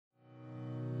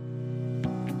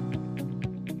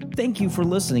Thank you for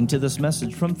listening to this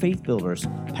message from Faith Builders.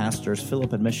 Pastors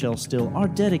Philip and Michelle Steele are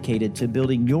dedicated to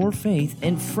building your faith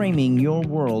and framing your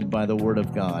world by the Word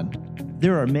of God.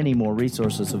 There are many more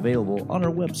resources available on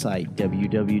our website,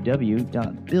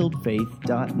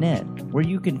 www.buildfaith.net, where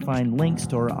you can find links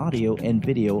to our audio and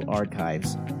video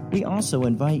archives. We also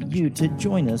invite you to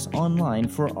join us online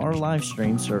for our live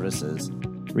stream services.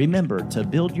 Remember to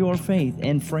build your faith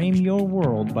and frame your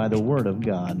world by the Word of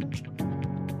God.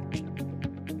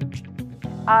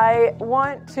 I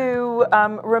want to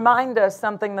remind us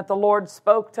something that the Lord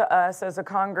spoke to us as a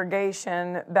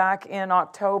congregation back in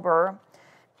October,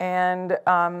 and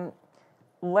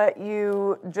let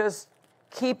you just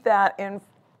keep that in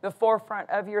the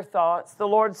forefront of your thoughts. The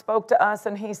Lord spoke to us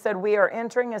and He said, we are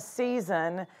entering a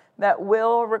season that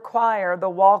will require the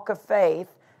walk of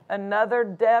faith, another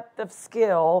depth of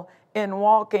skill in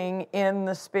walking in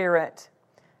the Spirit.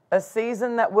 A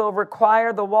season that will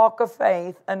require the walk of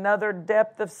faith, another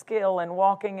depth of skill in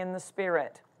walking in the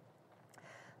Spirit.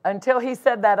 Until He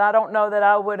said that, I don't know that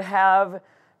I would have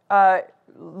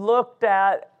looked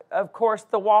at, of course,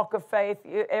 the walk of faith.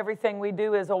 Everything we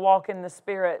do is a walk in the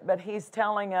Spirit, but He's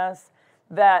telling us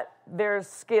that there's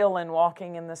skill in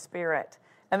walking in the Spirit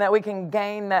and that we can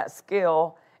gain that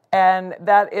skill, and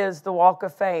that is the walk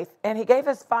of faith. And He gave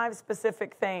us 5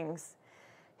 specific things.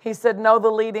 He said, know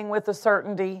the leading with a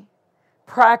certainty,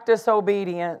 practice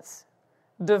obedience,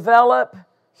 develop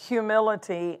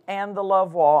humility and the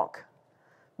love walk.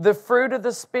 The fruit of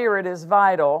the Spirit is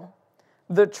vital.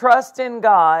 The trust in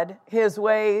God, His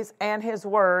ways, and His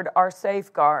word are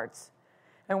safeguards.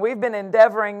 And we've been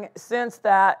endeavoring since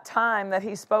that time that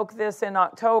He spoke this in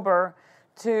October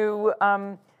to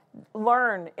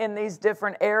learn in these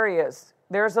different areas.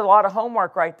 There's a lot of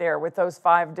homework right there with those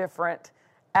 5 different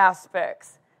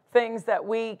aspects. Things that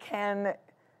we can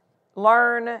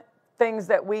learn, things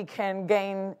that we can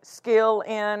gain skill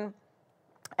in.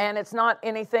 And it's not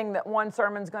anything that one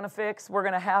sermon's going to fix. We're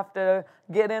going to have to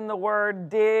get in the Word,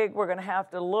 dig. We're going to have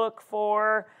to look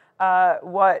for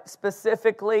what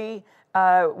specifically,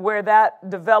 where that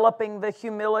developing the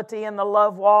humility and the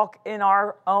love walk in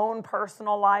our own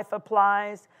personal life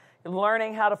applies.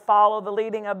 Learning how to follow the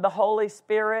leading of the Holy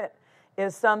Spirit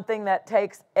is something that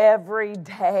takes every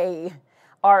day.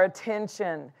 Our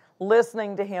attention,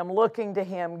 listening to Him, looking to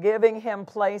Him, giving Him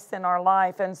place in our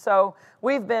life. And so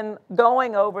we've been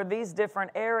going over these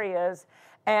different areas.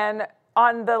 And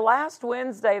on the last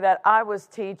Wednesday that I was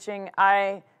teaching,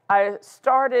 I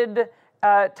started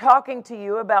talking to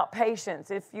you about patience.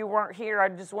 If you weren't here, I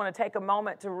just want to take a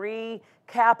moment to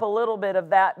recap a little bit of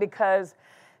that, because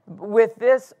with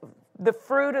this, the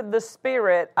fruit of the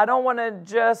Spirit, I don't want to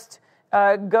just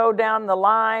go down the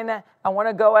line. I want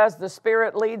to go as the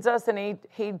Spirit leads us, and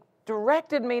He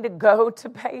directed me to go to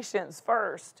patience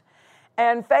first.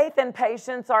 And faith and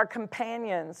patience are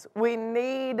companions. We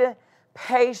need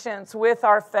patience with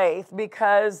our faith,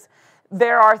 because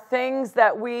there are things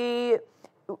that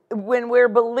when we're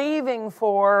believing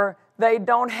for, they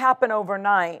don't happen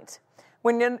overnight.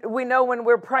 We know when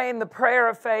we're praying the prayer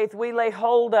of faith, we lay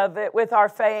hold of it with our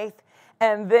faith,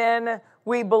 and then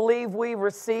we believe we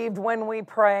received when we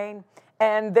pray.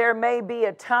 And there may be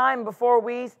a time before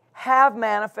we have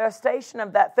manifestation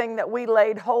of that thing that we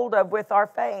laid hold of with our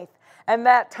faith. And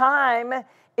that time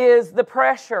is the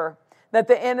pressure that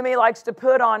the enemy likes to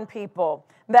put on people.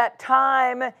 That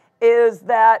time is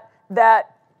that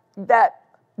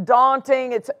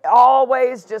daunting, it's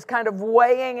always just kind of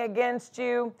weighing against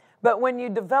you. But when you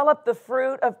develop the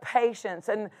fruit of patience,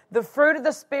 and the fruit of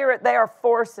the Spirit, they are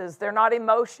forces. They're not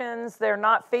emotions. They're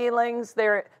not feelings.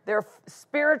 They're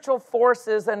spiritual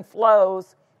forces and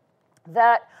flows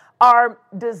that are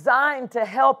designed to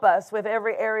help us with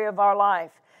every area of our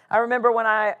life. I remember when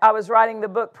I was writing the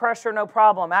book, Pressure No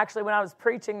Problem. Actually, when I was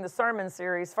preaching the sermon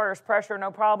series first, Pressure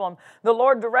No Problem, the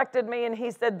Lord directed me and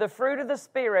He said, the fruit of the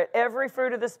Spirit, every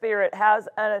fruit of the Spirit has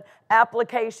an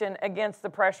application against the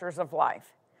pressures of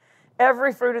life.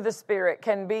 Every fruit of the Spirit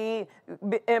can be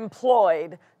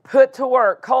employed, put to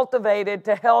work, cultivated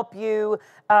to help you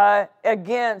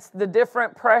against the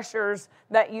different pressures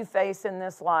that you face in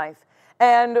this life.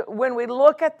 And when we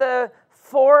look at the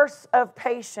force of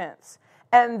patience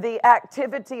and the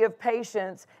activity of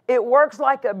patience, it works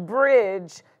like a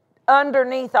bridge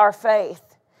underneath our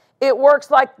faith. It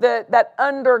works like that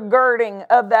undergirding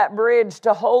of that bridge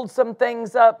to hold some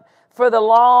things up for the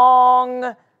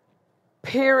long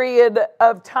period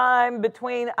of time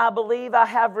between I believe I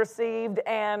have received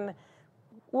and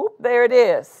whoop, there it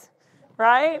is,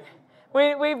 right?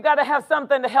 We've got to have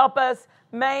something to help us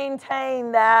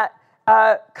maintain that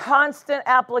constant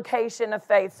application of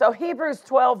faith. So Hebrews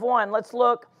 12:1, let's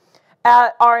look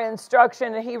at our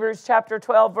instruction in Hebrews chapter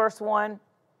 12, verse 1.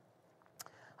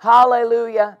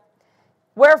 Hallelujah.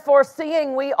 Wherefore,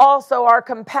 seeing we also are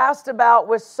compassed about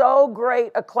with so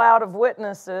great a cloud of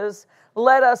witnesses,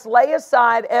 let us lay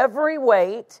aside every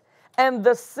weight and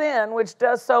the sin which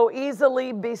does so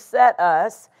easily beset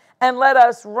us, and let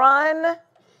us run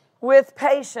with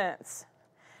patience.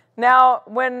 Now,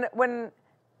 when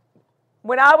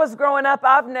I was growing up,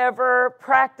 I've never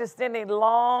practiced any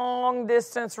long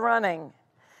distance running.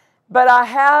 But I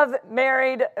have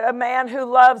married a man who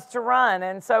loves to run,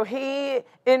 and so he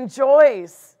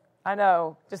enjoys. I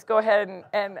know, just go ahead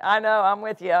and I know, I'm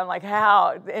with you. I'm like,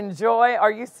 how? Enjoy?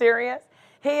 Are you serious?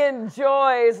 He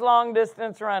enjoys long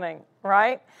distance running,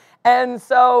 right? And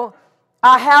so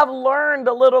I have learned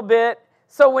a little bit.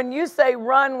 So when you say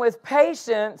run with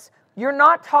patience, you're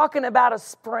not talking about a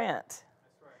sprint.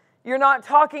 You're not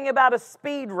talking about a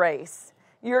speed race.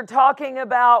 You're talking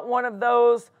about one of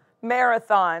those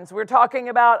marathons. We're talking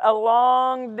about a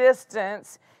long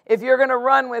distance. If you're going to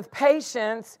run with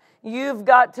patience, you've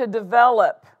got to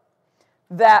develop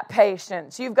that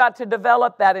patience. You've got to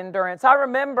develop that endurance. I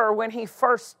remember when he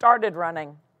first started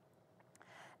running.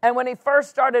 And when he first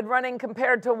started running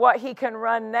compared to what he can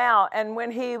run now, and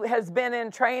when he has been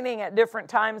in training at different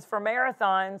times for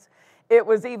marathons, it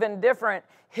was even different.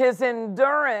 His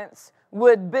endurance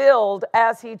would build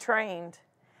as he trained.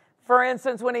 For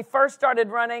instance, when he first started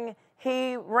running,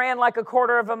 he ran like a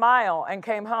quarter of a mile and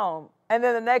came home. And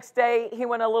then the next day, he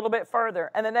went a little bit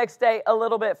further. And the next day, a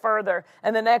little bit further.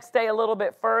 And the next day, a little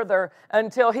bit further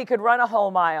until he could run a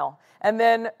whole mile. And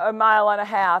then a mile and a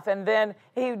half. And then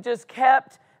he just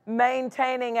kept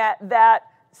maintaining at that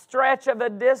stretch of a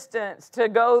distance to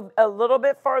go a little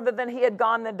bit further than he had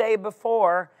gone the day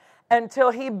before,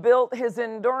 until he built his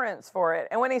endurance for it.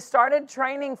 And when he started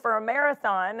training for a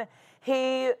marathon,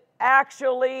 he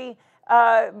actually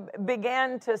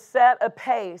began to set a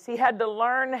pace. He had to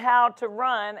learn how to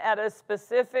run at a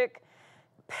specific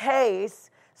pace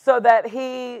so that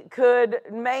he could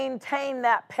maintain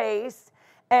that pace.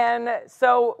 And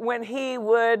so when he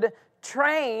would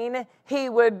train, he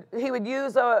would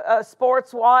use a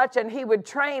sports watch, and he would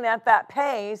train at that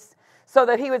pace so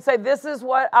that he would say, this is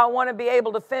what I want to be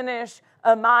able to finish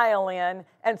a mile in.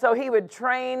 And so he would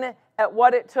train at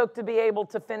what it took to be able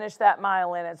to finish that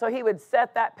mile in it. So he would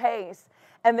set that pace,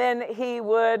 and then he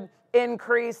would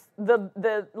increase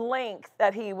the length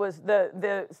that he was,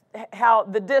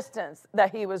 the distance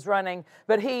that he was running.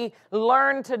 But he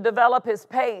learned to develop his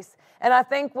pace. And I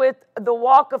think with the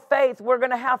walk of faith, we're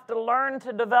going to have to learn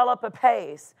to develop a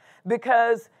pace,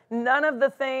 because none of the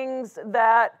things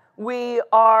that we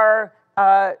are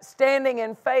standing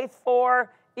in faith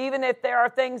for, even if there are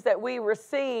things that we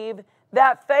receive,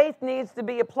 that faith needs to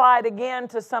be applied again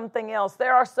to something else.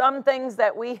 There are some things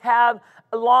that we have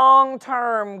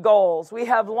long-term goals. We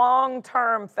have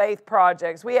long-term faith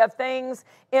projects. We have things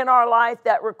in our life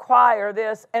that require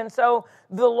this. And so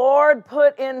the Lord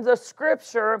put in the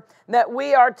scripture that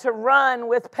we are to run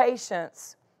with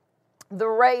patience the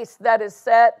race that is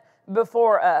set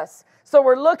before us. So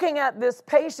we're looking at this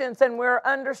patience, and we're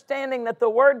understanding that the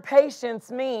word patience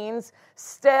means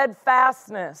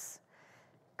steadfastness,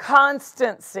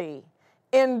 constancy,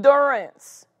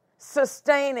 endurance,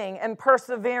 sustaining, and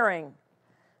persevering.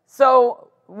 So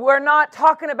we're not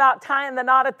talking about tying the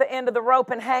knot at the end of the rope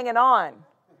and hanging on.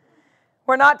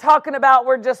 We're not talking about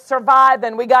we're just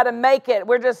surviving, we got to make it.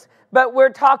 But we're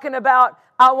talking about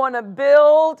I want to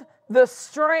build the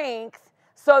strength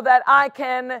so that I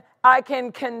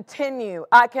can continue,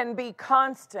 I can be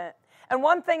constant. And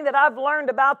one thing that I've learned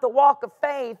about the walk of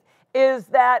faith is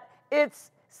that it's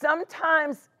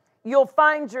sometimes you'll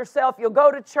find yourself, you'll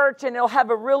go to church and you'll have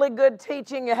a really good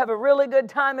teaching, you have a really good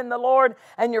time in the Lord,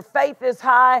 and your faith is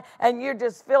high, and you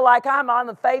just feel like I'm on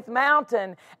the faith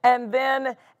mountain. And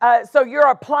then, so you're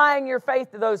applying your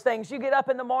faith to those things. You get up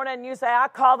in the morning and you say, I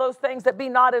call those things that be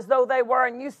not as though they were,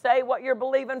 and you say what you're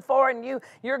believing for, and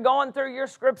you're going through your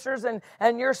scriptures,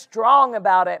 and you're strong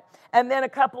about it. And then a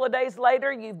couple of days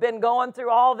later, you've been going through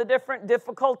all the different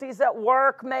difficulties at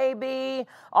work, maybe,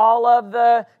 all of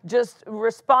the just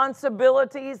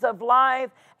responsibilities of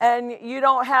life, and you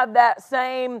don't have that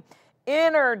same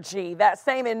energy, that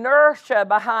same inertia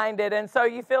behind it. And so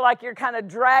you feel like you're kind of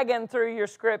dragging through your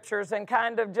scriptures and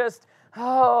kind of just,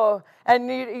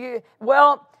 and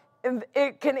well,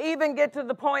 it can even get to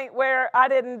the point where I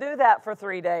didn't do that for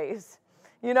 3 days,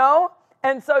 you know?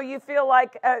 And so you feel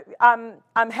like I'm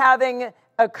having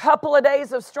a couple of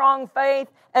days of strong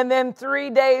faith, and then 3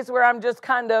 days where I'm just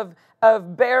kind of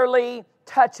barely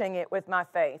touching it with my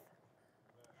faith.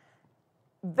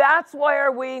 That's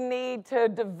where we need to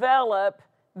develop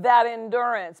that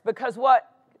endurance, because what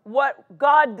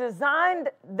God designed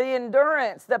the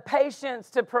endurance, the patience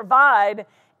to provide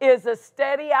is a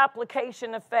steady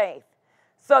application of faith,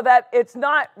 so that it's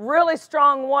not really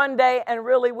strong one day and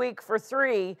really weak for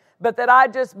 3, but that I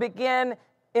just begin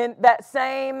in that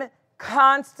same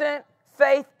constant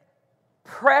faith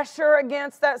pressure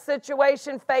against that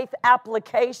situation, faith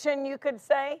application, you could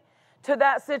say, to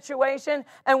that situation.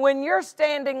 And when you're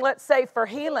standing, let's say, for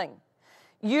healing,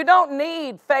 you don't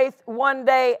need faith one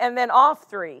day and then off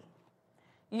 3.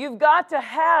 You've got to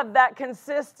have that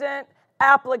consistent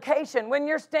application. When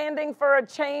you're standing for a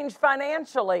change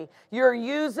financially, you're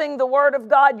using the Word of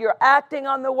God, you're acting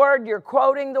on the Word, you're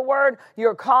quoting the Word,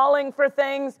 you're calling for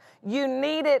things. You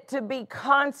need it to be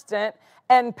constant,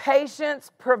 and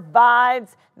patience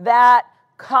provides that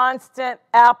constant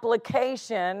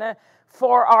application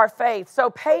for our faith.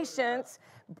 So patience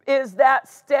is that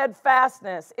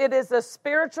steadfastness. It is a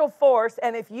spiritual force,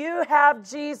 and if you have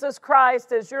Jesus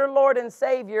Christ as your Lord and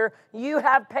Savior, you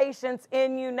have patience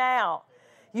in you now.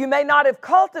 You may not have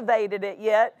cultivated it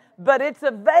yet, but it's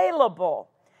available.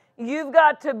 You've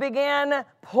got to begin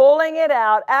pulling it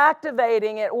out,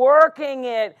 activating it, working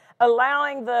it,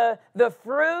 allowing the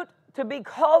fruit to be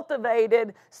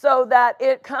cultivated so that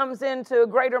it comes into a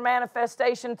greater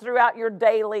manifestation throughout your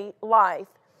daily life.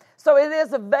 So it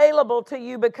is available to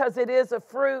you because it is a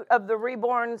fruit of the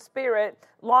reborn spirit.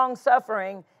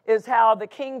 Long-suffering is how the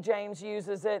King James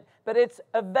uses it, but it's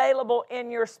available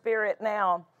in your spirit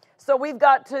now. So we've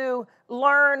got to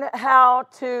learn how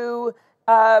to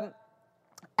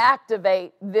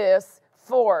activate this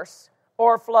force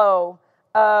or flow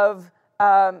of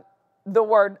the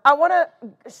Word. I want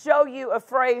to show you a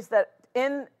phrase that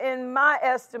in my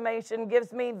estimation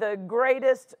gives me the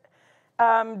greatest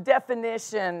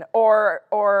definition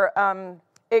or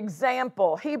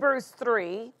example. Hebrews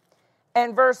 3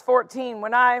 and verse 14.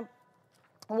 When I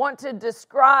want to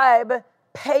describe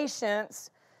patience,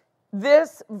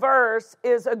 this verse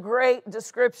is a great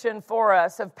description for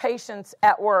us of patience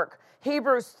at work.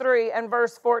 Hebrews 3 and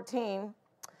verse 14.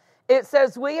 It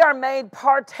says, we are made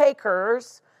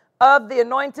partakers of the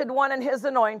anointed one and his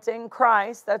anointing,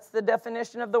 Christ. That's the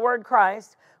definition of the word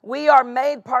Christ. We are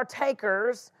made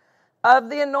partakers of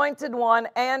the anointed one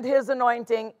and his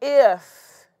anointing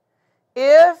if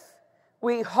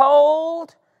we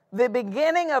hold the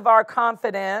beginning of our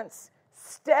confidence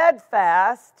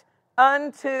steadfast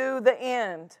unto the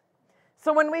end.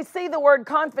 So when we see the word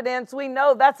confidence, we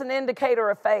know that's an indicator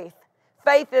of faith.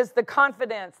 Faith is the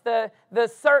confidence, the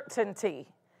certainty,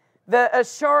 the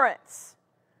assurance,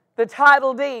 the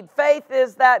title deed. Faith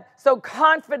is that, so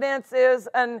confidence is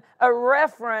a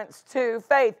reference to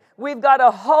faith. We've got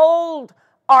to hold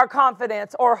our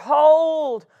confidence or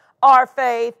hold our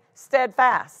faith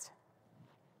steadfast.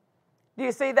 Do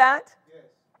you see that? Yes.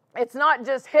 It's not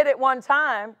just hit it one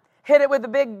time, hit it with a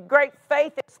big, great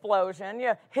faith explosion.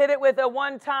 You hit it with a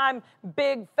one-time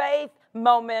big faith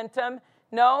momentum.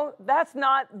 No, that's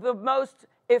not the most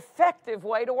effective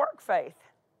way to work faith.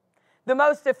 The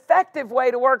most effective way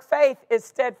to work faith is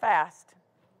steadfast.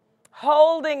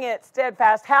 Holding it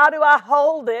steadfast. How do I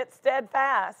hold it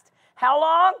steadfast? How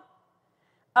long?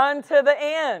 Unto the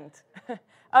end.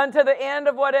 Unto the end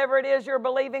of whatever it is you're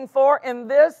believing for. In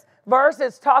this verse,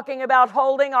 it's talking about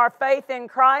holding our faith in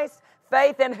Christ,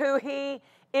 faith in who He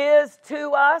is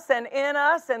to us and in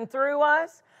us and through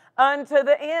us, unto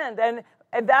the end. And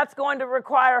that's going to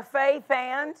require faith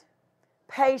and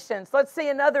patience. Let's see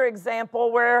another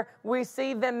example where we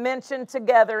see them mentioned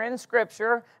together in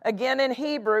Scripture, again in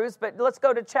Hebrews, but let's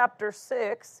go to chapter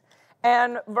 6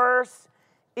 and verse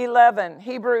 11.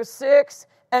 Hebrews 6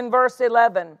 and verse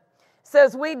 11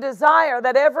 says, we desire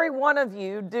that every one of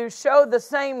you do show the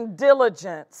same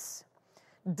diligence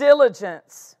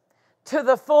to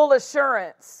the full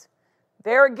assurance.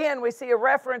 There again, we see a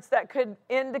reference that could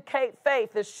indicate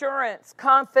faith, assurance,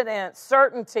 confidence,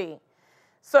 certainty.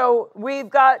 So we've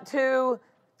got to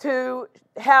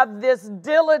have this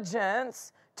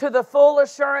diligence to the full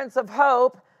assurance of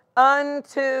hope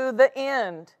unto the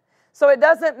end. So it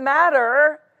doesn't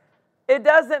matter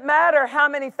how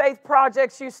many faith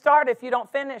projects you start if you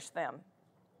don't finish them.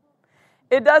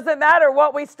 It doesn't matter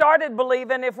what we started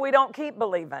believing if we don't keep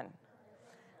believing.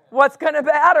 What's going to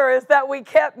matter is that we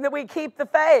keep the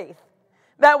faith,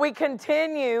 that we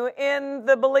continue in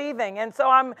the believing. And so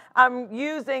I'm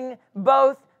using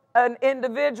both an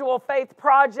individual faith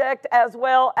project as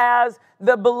well as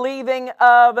the believing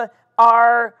of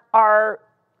our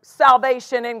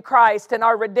salvation in Christ and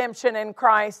our redemption in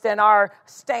Christ and our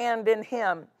stand in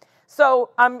Him. So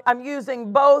I'm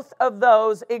using both of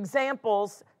those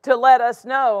examples to let us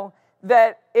know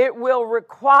that it will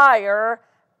require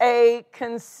a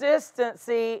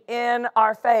consistency in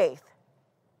our faith.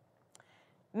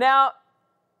 Now,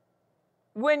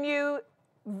 when you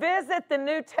visit the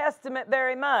New Testament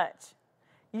very much,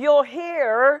 you'll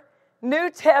hear New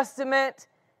Testament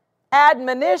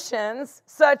admonitions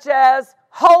such as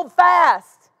hold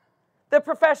fast the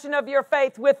profession of your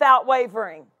faith without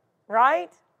wavering,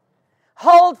 right?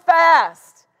 Hold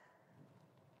fast.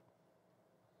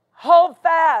 Hold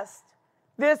fast.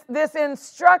 This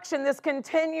instruction, this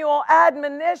continual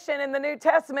admonition in the New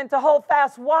Testament to hold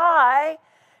fast. Why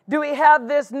do we have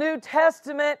this New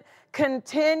Testament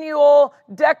continual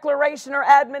declaration or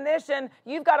admonition?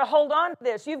 You've got to hold on to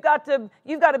this. You've got to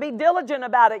be diligent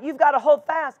about it. You've got to hold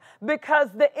fast, because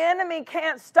the enemy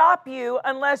can't stop you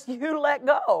unless you let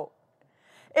go.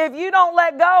 If you don't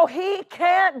let go, he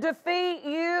can't defeat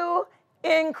you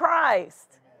in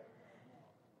Christ.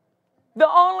 The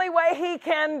only way he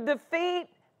can defeat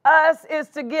us is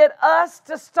to get us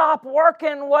to stop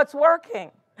working what's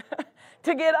working.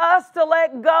 To get us to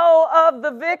let go of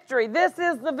the victory. This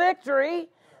is the victory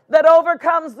that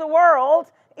overcomes the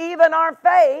world, even our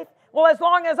faith. Well, as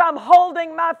long as I'm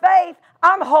holding my faith,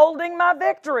 I'm holding my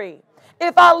victory.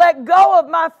 If I let go of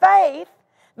my faith,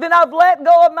 then I've let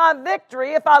go of my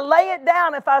victory. If I lay it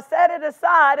down, if I set it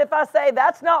aside, if I say,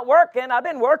 that's not working, I've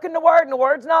been working the Word and the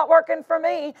Word's not working for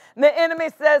me, and the enemy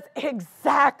says,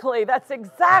 exactly, that's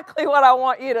exactly what I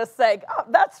want you to say. Oh,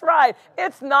 that's right,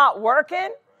 it's not working.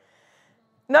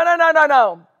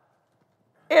 No.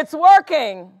 It's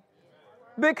working,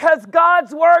 because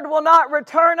God's Word will not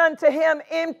return unto Him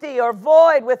empty or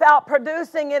void without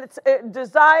producing its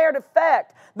desired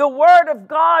effect. The Word of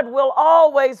God will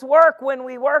always work when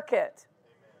we work it.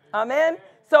 Amen?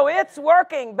 So it's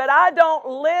working, but I don't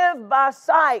live by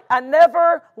sight. I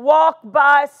never walk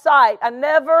by sight. I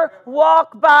never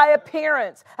walk by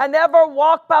appearance. I never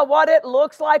walk by what it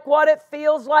looks like, what it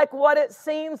feels like, what it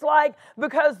seems like,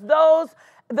 because those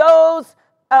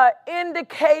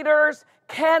indicators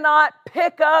cannot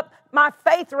pick up my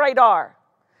faith radar.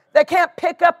 They can't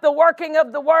pick up the working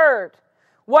of the Word.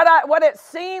 What it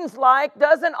seems like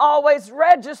doesn't always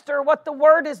register what the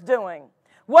Word is doing.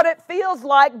 What it feels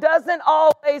like doesn't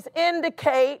always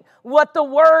indicate what the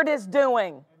Word is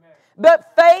doing. Amen.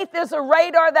 But faith is a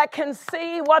radar that can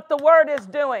see what the Word is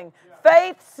doing. Yeah.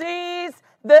 Faith sees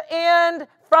the end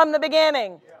from the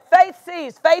beginning. Yeah. Faith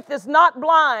sees. Faith is not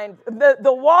blind.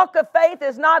 The walk of faith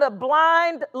is not a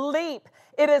blind leap.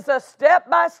 It is a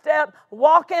step-by-step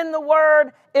walk in the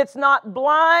Word. It's not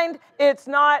blind. It's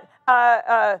not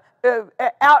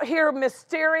out here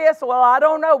mysterious. Well, I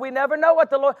don't know. We never know what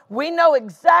the Lord... We know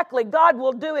exactly. God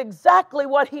will do exactly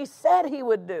what He said He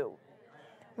would do.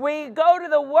 We go to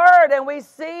the Word and we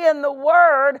see in the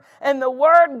Word, and the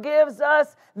Word gives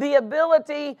us the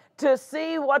ability to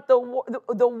see what the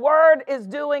Word is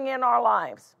doing in our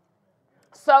lives.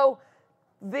 So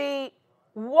the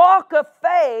walk of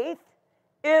faith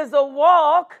is a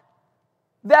walk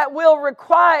that will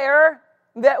require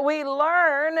that we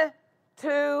learn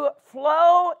to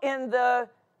flow in the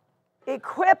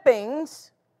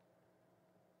equippings,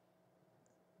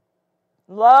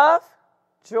 love,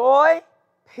 joy,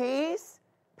 peace,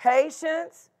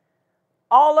 patience,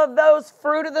 all of those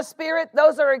fruit of the Spirit,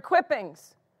 those are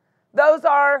equippings. Those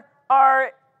are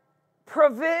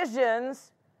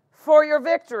provisions for your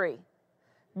victory,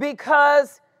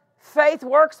 because faith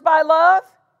works by love.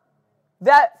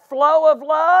 That flow of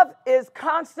love is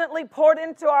constantly poured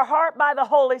into our heart by the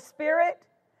Holy Spirit.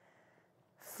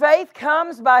 Faith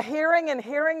comes by hearing, and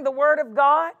hearing the Word of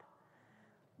God.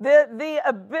 The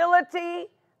ability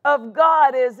of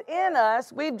God is in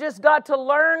us. We've just got to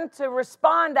learn to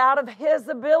respond out of His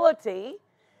ability,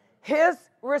 His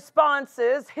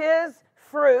responses, His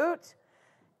fruit.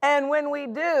 And when we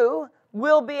do,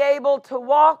 we'll be able to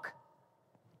walk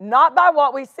not by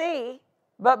what we see,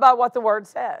 but by what the Word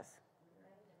says.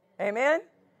 Amen?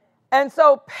 And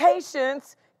so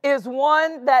patience is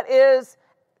one that is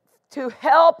to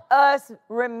help us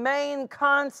remain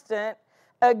constant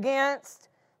against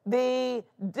the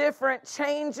different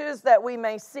changes that we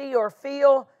may see or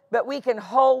feel, but we can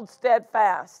hold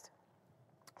steadfast.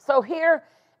 So here,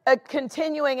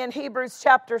 continuing in Hebrews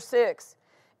chapter 6,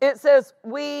 it says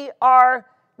we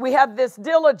have this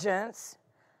diligence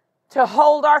to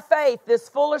hold our faith, this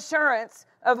full assurance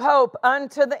of hope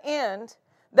unto the end,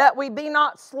 that we be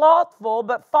not slothful,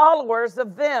 but followers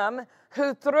of them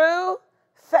who through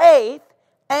faith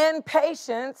and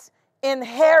patience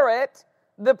inherit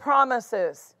the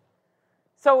promises.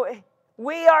 So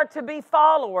we are to be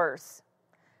followers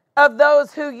of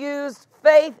those who use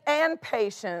faith and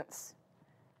patience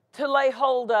to lay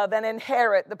hold of and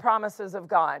inherit the promises of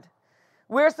God.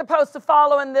 We're supposed to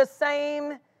follow in this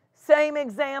same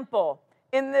example,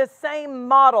 in this same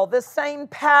model, this same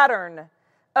pattern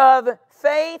of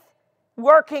faith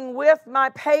working with my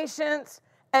patience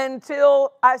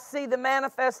until I see the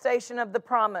manifestation of the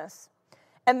promise.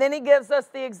 And then he gives us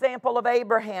the example of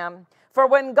Abraham. For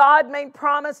when God made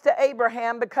promise to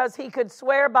Abraham, because he could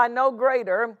swear by no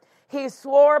greater, he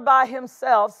swore by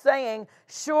himself, saying,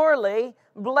 surely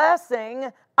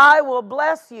blessing I will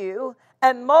bless you,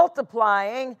 and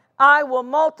multiplying I will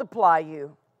multiply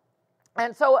you.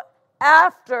 And so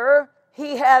after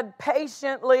he had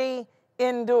patiently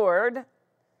endured,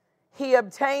 he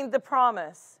obtained the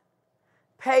promise.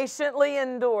 Patiently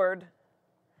endured.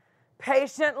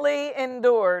 Patiently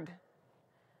endured.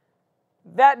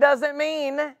 That doesn't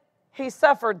mean he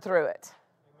suffered through it.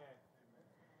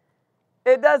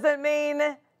 It doesn't mean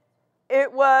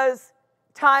it was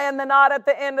tying the knot at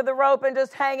the end of the rope and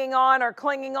just hanging on or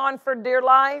clinging on for dear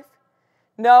life.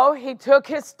 No, he took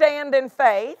his stand in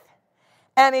faith,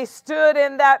 and he stood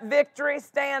in that victory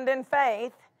stand in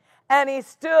faith, and he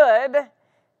stood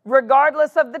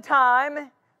regardless of the time,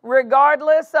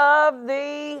 regardless of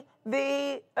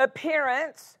the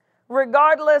appearance,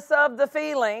 regardless of the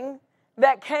feeling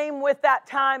that came with that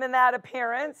time and that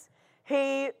appearance.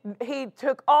 He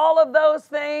took all of those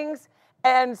things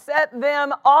and set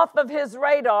them off of his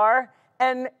radar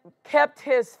and kept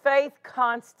his faith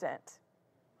constant.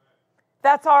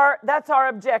 That's our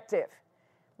objective.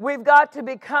 We've got to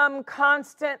become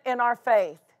constant in our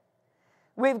faith.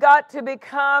 We've got to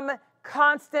become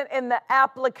constant in the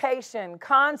application,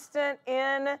 constant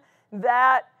in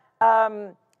that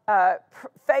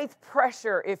faith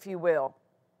pressure, if you will.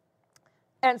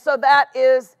 And so that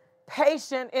is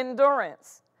patient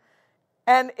endurance.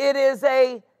 And it is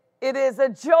a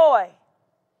joy,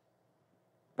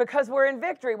 because we're in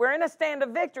victory. We're in a stand of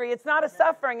victory. It's not a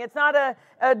suffering. It's not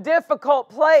a difficult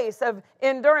place of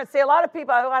endurance. See, a lot of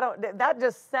people, that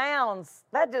just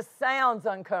sounds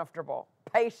uncomfortable.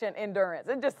 Patient endurance.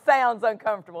 It just sounds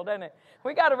uncomfortable, doesn't it?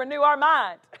 We got to renew our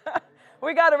mind.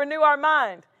 We got to renew our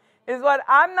mind. Is what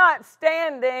I'm not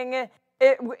standing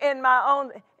in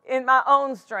my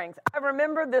own strength. I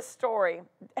remember this story.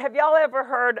 Have y'all ever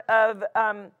heard of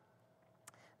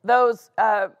those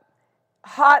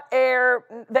hot air?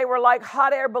 They were like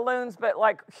hot air balloons, but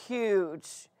like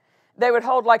huge. They would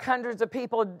hold like hundreds of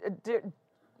people.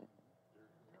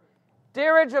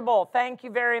 Dirigible. Thank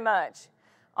you very much.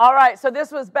 All right, so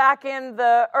this was back in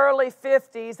the early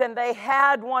 50s, and they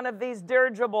had one of these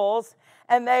dirigibles,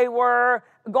 and they were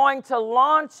going to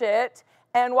launch it.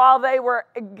 And while they were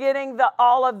getting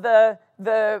all of the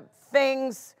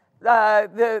things,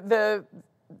 the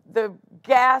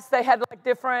gas, they had like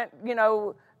different,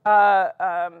 the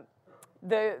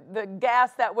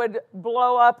gas that would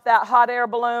blow up that hot air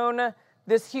balloon,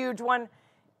 this huge one.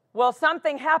 Well,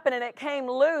 something happened and it came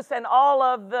loose, and all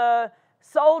of the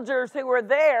soldiers who were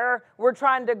there were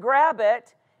trying to grab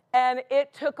it, and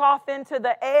it took off into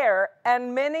the air.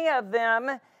 And many of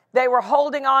them, they were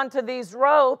holding on to these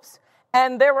ropes,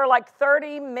 and there were like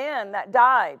 30 men that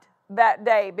died that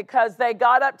day because they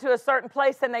got up to a certain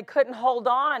place and they couldn't hold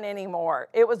on anymore.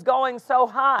 It was going so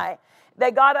high.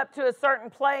 They got up to a certain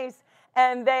place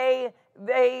and they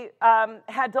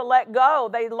had to let go.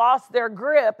 They lost their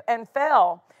grip and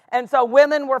fell. And so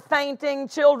women were fainting,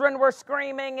 children were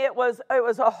screaming. It was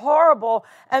a horrible,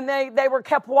 and they were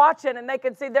kept watching, and they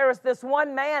could see there was this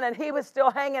one man, and he was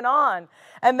still hanging on.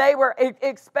 And they were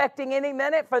expecting any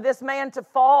minute for this man to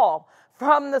fall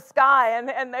from the sky,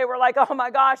 and they were like, oh my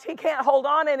gosh, he can't hold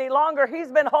on any longer.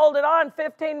 He's been holding on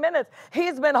 15 minutes.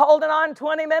 He's been holding on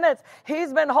 20 minutes.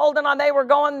 He's been holding on. They were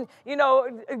going,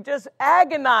 just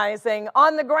agonizing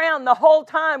on the ground the whole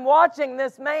time, watching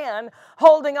this man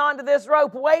holding on to this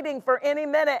rope, waiting for any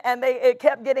minute, and it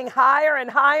kept getting higher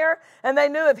and higher, and they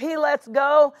knew if he lets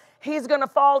go, he's going to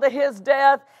fall to his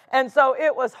death. And so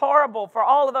it was horrible for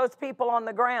all of those people on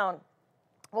the ground.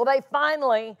 Well, they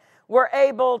finally were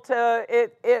able to,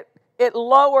 it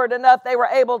lowered enough, they were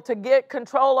able to get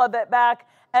control of it back,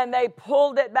 and they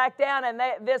pulled it back down, and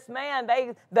this man,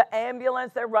 the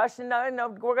ambulance, they're rushing,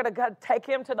 no, we're going to take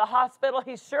him to the hospital.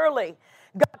 He surely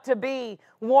got to be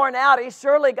worn out. He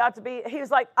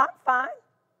was like, I'm fine.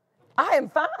 I am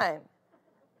fine.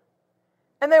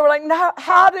 And they were like, no,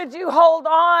 how did you hold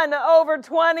on over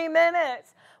 20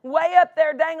 minutes? Way up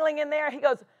there dangling in there. He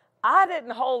goes, I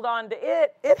didn't hold on to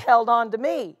it. It held on to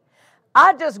me.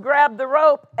 I just grabbed the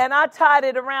rope and I tied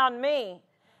it around me.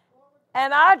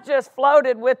 And I just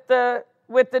floated with the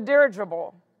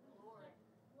dirigible.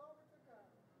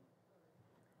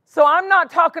 So I'm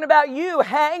not talking about you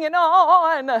hanging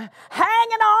on, I'm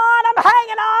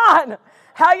hanging on.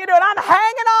 How you doing? I'm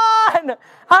hanging on.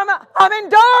 I'm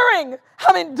enduring.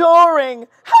 I'm enduring.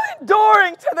 I'm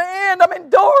enduring to the end. I'm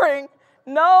enduring.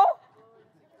 No.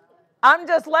 I'm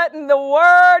just letting the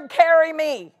Word carry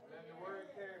me.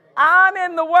 I'm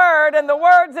in the Word, and the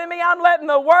Word's in me. I'm letting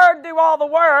the Word do all the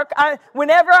work.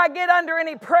 Whenever I get under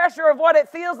any pressure of what it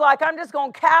feels like, I'm just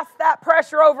going to cast that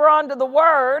pressure over onto the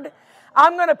Word.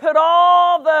 I'm going to put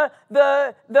all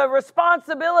the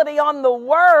responsibility on the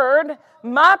Word.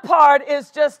 My part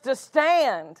is just to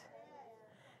stand,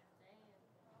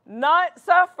 not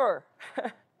suffer.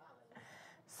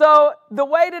 So the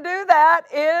way to do that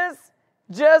is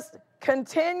just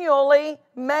continually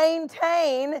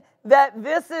maintain that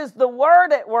this is the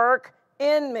Word at work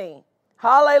in me.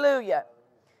 Hallelujah.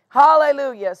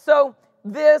 Hallelujah. So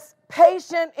this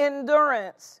patient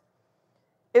endurance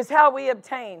is how we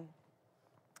obtain.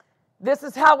 This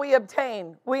is how we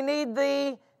obtain. We need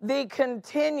the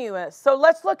continuous. So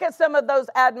let's look at some of those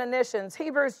admonitions.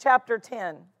 Hebrews chapter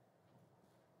 10.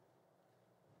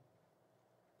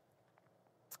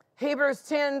 Hebrews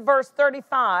 10 verse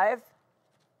 35.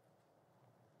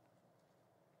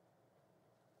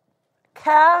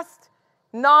 Cast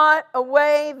not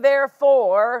away,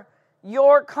 therefore,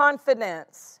 your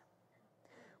confidence,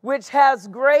 which has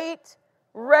great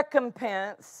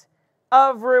recompense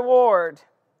of reward.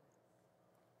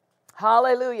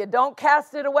 Hallelujah. Don't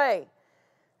cast it away.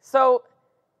 So,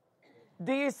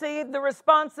 do you see the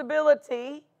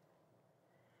responsibility?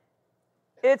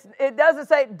 It doesn't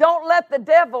say, don't let the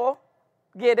devil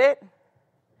get it,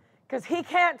 because he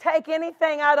can't take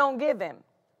anything I don't give him.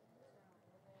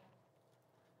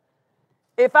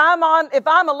 If I'm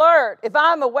alert, if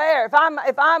I'm aware,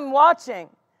 if I'm watching,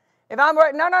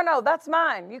 no, that's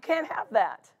mine. You can't have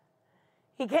that.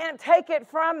 He can't take it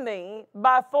from me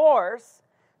by force,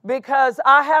 because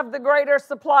I have the greater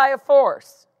supply of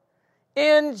force.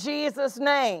 In Jesus'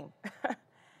 name.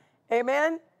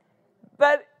 Amen?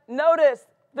 But notice,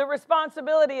 the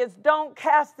responsibility is don't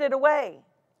cast it away.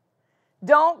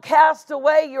 Don't cast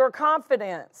away your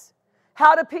confidence.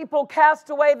 How do people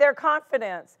cast away their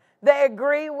confidence? They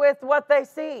agree with what they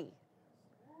see.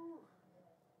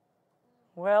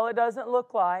 Well, it doesn't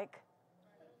look like.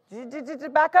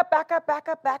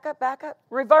 Back up.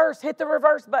 Reverse. Hit the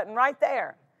reverse button right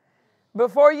there.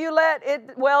 Before you let it,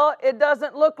 it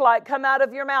doesn't look like, come out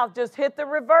of your mouth. Just hit the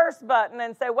reverse button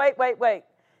and say, wait.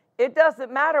 It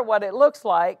doesn't matter what it looks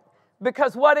like,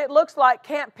 because what it looks like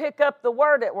can't pick up the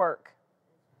Word at work.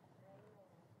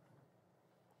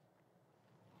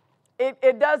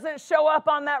 It doesn't show up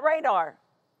on that radar.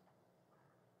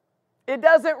 It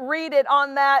doesn't read it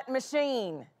on that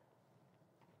machine.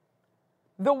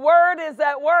 The Word is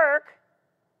at work,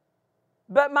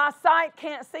 but my sight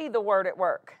can't see the Word at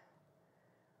work.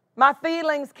 My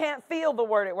feelings can't feel the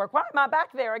Word at work. Why am I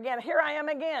back there again? Here I am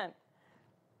again.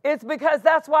 It's because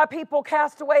that's why people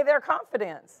cast away their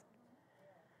confidence.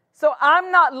 So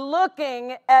I'm not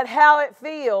looking at how it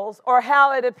feels or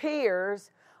how it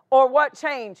appears or what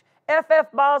changed.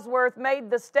 F.F. Bosworth made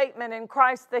the statement in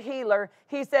Christ the Healer.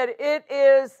 He said, it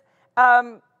is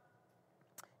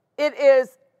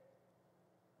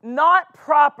not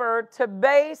proper to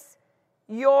base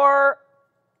your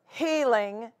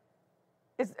healing.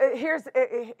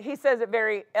 He says it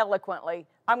very eloquently.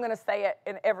 I'm going to say it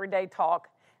in everyday talk.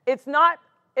 It's not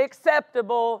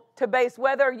acceptable to base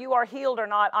whether you are healed or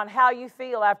not on how you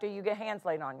feel after you get hands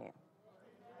laid on you.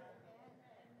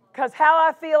 Because how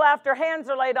I feel after hands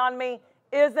are laid on me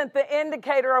isn't the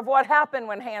indicator of what happened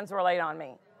when hands were laid on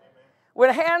me.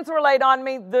 When hands were laid on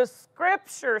me, the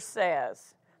Scripture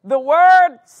says, the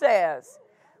Word says,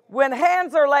 when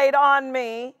hands are laid on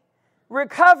me,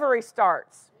 recovery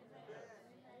starts.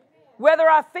 Whether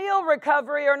I feel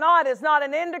recovery or not is not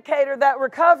an indicator that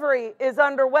recovery is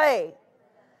underway.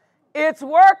 It's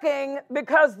working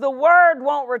because the Word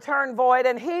won't return void.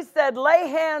 And He said, lay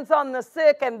hands on the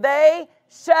sick and they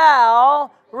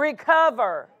shall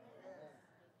recover.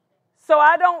 So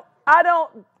I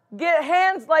don't get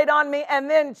hands laid on me and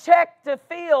then check to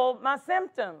feel my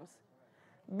symptoms,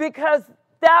 because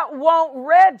that won't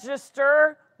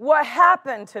register what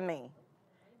happened to me.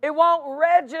 It won't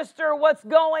register what's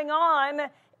going on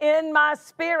in my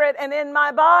spirit and in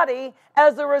my body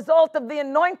as a result of the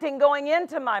anointing going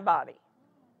into my body.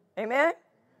 Amen?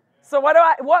 So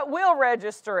what will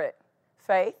register it?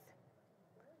 Faith.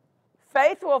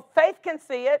 Faith can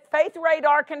see it. Faith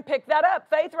radar can pick that up.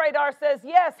 Faith radar says,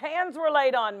 yes, hands were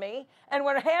laid on me. And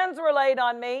when hands were laid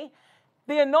on me,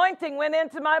 the anointing went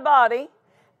into my body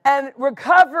and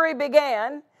recovery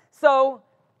began. So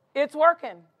it's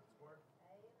working.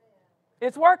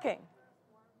 It's working.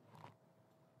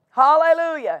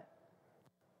 Hallelujah.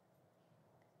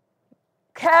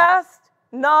 Cast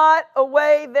not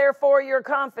away, therefore, your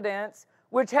confidence,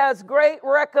 which has great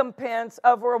recompense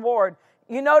of reward.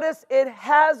 You notice it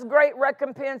has great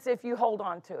recompense if you hold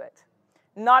on to it,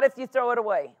 not if you throw it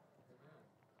away.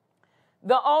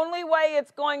 The only way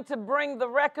it's going to bring the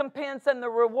recompense and the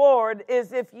reward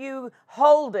is if you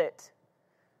hold it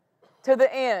to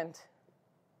the end.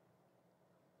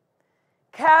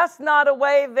 Cast not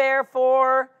away,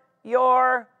 therefore,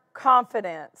 your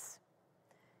confidence.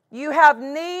 You have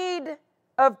need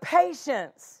of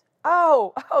patience.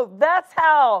 Oh, that's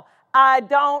how I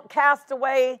don't cast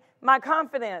away my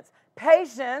confidence.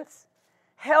 Patience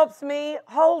helps me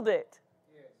hold it.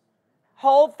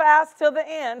 Hold fast till the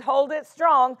end. Hold it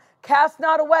strong. Cast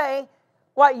not away.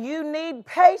 What? You need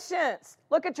patience.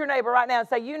 Look at your neighbor right now and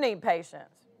say, you need patience.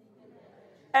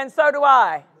 And so do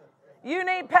I. You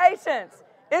need patience.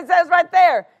 It says right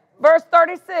there, verse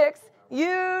 36,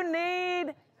 you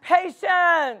need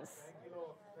patience.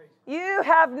 You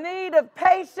have need of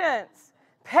patience.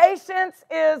 Patience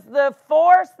is the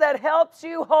force that helps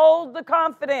you hold the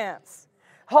confidence.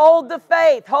 Hold the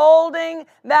faith, holding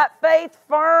that faith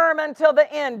firm until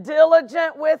the end.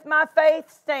 Diligent with my faith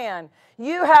stand.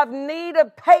 You have need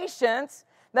of patience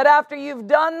that after you've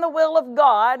done the will of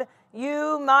God,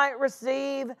 you might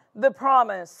receive the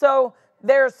promise. So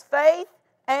there's faith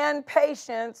and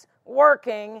patience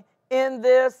working in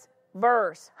this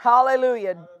verse.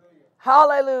 Hallelujah.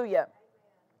 Hallelujah.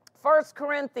 1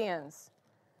 Corinthians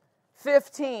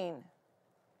 15.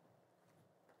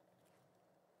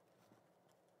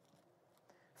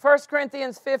 1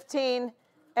 Corinthians 15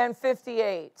 and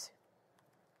 58.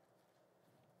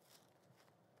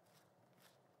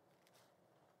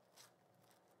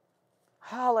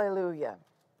 Hallelujah.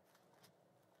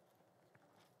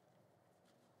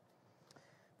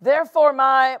 Therefore,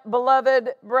 my beloved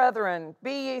brethren,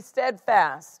 be ye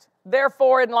steadfast.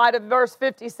 Therefore, in light of verse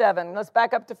 57, let's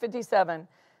back up to 57.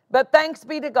 But thanks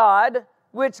be to God,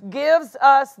 which gives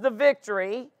us the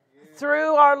victory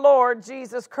through our Lord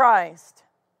Jesus Christ.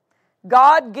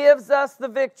 God gives us the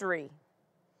victory.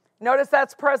 Notice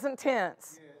that's present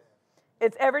tense.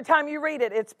 It's every time you read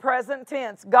it, it's present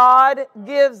tense. God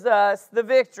gives us the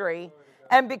victory.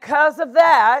 And because of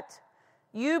that,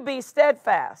 you be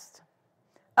steadfast,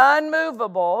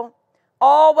 unmovable,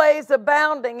 always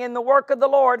abounding in the work of the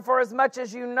Lord, for as much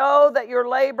as you know that your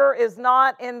labor is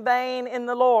not in vain in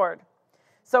the Lord.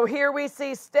 So here we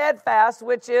see steadfast,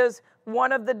 which is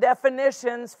one of the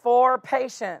definitions for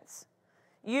patience.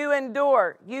 You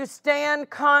endure, you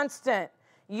stand constant,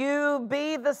 you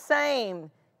be the same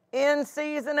in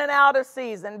season and out of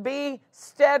season. Be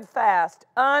steadfast,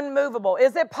 unmovable.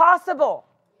 Is it possible?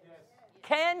 Yes.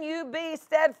 Can you be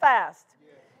steadfast?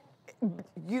 Yes.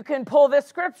 You can pull this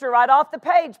scripture right off the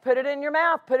page, put it in your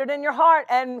mouth, put it in your heart,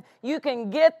 and you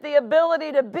can get the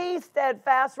ability to be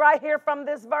steadfast right here from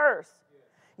this verse.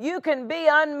 Yes. You can be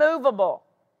unmovable.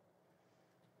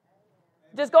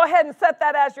 Just go ahead and set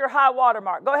that as your high water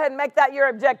mark. Go ahead and make that your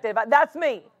objective. That's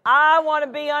me. I want to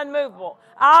be unmovable.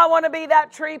 I want to be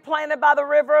that tree planted by the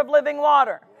river of living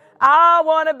water. I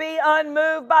want to be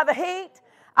unmoved by the heat.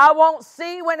 I won't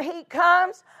see when heat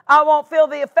comes. I won't feel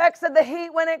the effects of the heat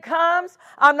when it comes.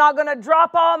 I'm not going to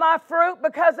drop all my fruit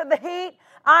because of the heat.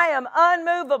 I am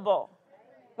unmovable.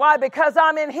 Why? Because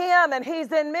I'm in Him and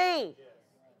He's in me.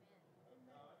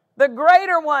 The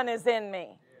greater one is in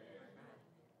me.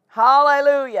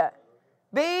 Hallelujah.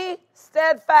 Be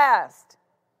steadfast.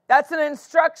 That's an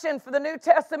instruction for the New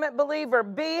Testament believer.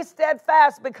 Be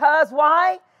steadfast because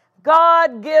why?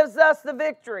 God gives us the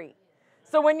victory.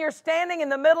 So when you're standing in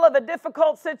the middle of a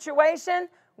difficult situation,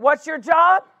 what's your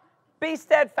job? Be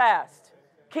steadfast.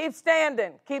 Keep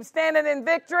standing. Keep standing in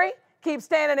victory. Keep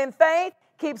standing in faith.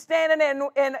 Keep standing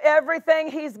in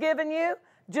everything He's given you.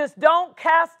 Just don't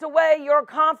cast away your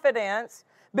confidence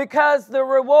because the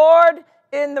reward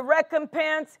in the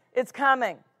recompense, it's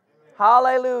coming.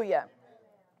 Hallelujah.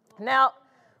 Now,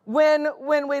 when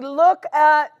we look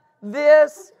at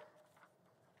this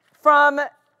from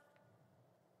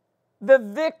the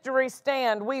victory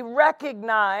stand, we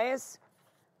recognize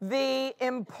the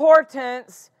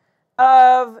importance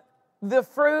of the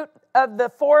fruit of the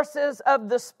forces of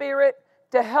the Spirit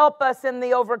to help us in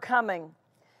the overcoming.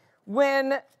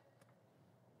 When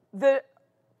the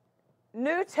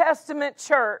New Testament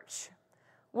church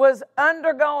was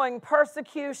undergoing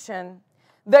persecution,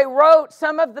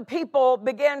 some of the people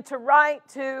began to write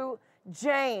to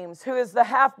James, who is the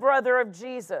half-brother of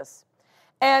Jesus.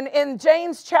 And in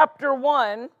James chapter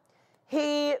 1,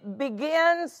 he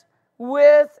begins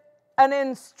with an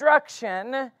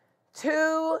instruction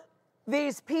to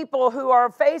these people who are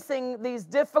facing these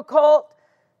difficult,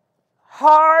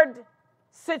 hard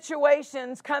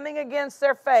situations coming against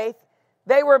their faith.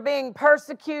 They were being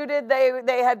persecuted.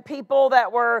 They had people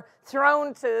that were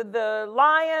thrown to the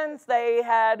lions. They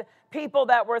had people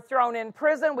that were thrown in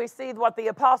prison. We see what the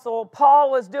Apostle Paul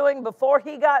was doing before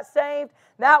he got saved.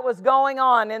 That was going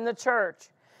on in the church.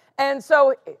 And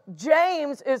so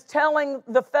James is telling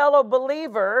the fellow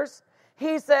believers,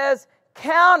 he says,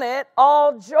 count it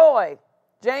all joy.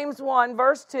 James 1,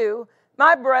 verse 2,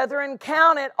 my brethren,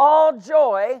 count it all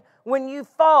joy when you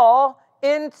fall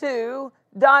into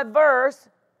diverse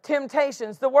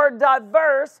temptations. The word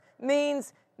diverse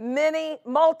means many,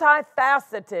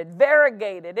 multifaceted,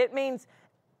 variegated. It means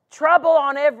trouble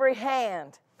on every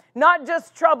hand. Not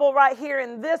just trouble right here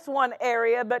in this one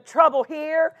area, but trouble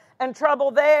here and trouble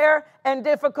there and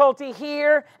difficulty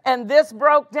here, and this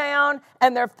broke down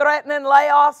and they're threatening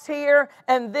layoffs here,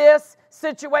 and this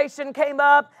situation came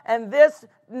up and this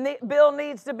bill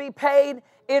needs to be paid.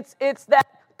 It's that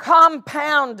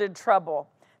compounded trouble.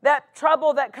 That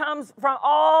trouble that comes from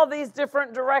all these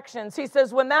different directions. He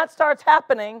says, when that starts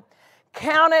happening,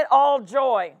 count it all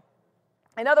joy.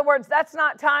 In other words, that's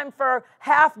not time for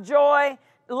half joy,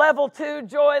 level 2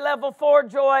 joy, level 4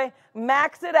 joy.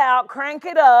 Max it out, crank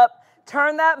it up,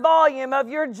 turn that volume of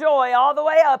your joy all the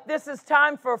way up. This is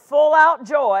time for full out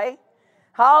joy.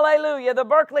 Hallelujah. The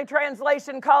Berkeley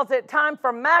translation calls it time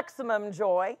for maximum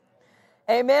joy.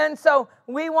 Amen. So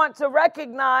we want to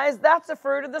recognize that's a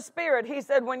fruit of the Spirit. He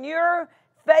said, when you're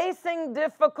facing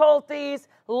difficulties,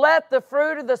 let the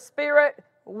fruit of the Spirit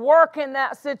work in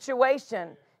that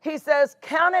situation. He says,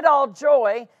 count it all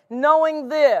joy, knowing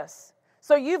this.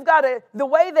 So you've got to, the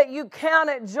way that you count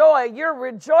it joy, you're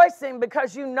rejoicing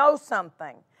because you know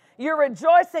something. You're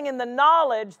rejoicing in the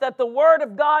knowledge that the Word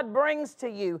of God brings to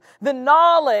you. The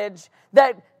knowledge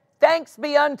that thanks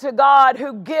be unto God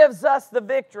who gives us the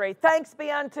victory. Thanks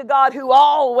be unto God who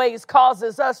always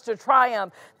causes us to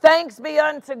triumph. Thanks be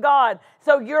unto God.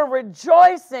 So you're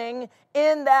rejoicing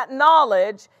in that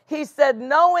knowledge. He said,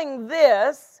 knowing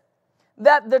this,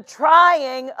 that the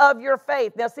trying of your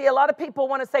faith. Now see, a lot of people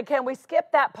want to say, can we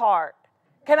skip that part?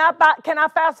 Can I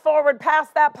fast forward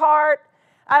past that part?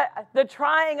 The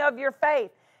trying of your faith.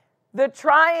 The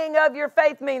trying of your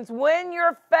faith means when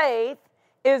your faith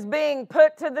is being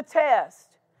put to the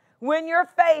test, when your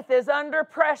faith is under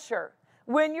pressure,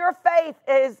 when your faith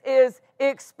is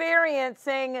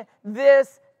experiencing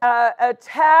this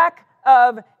attack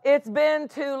of it's been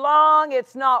too long,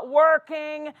 it's not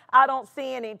working, I don't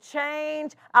see any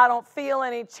change, I don't feel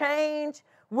any change.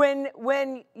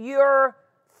 When your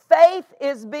faith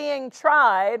is being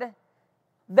tried,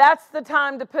 that's the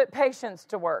time to put patience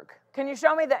to work. Can you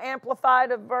show me the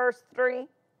Amplified of verse 3?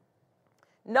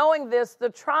 Knowing this, the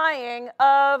trying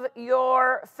of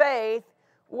your faith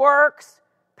works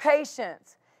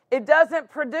patience. It doesn't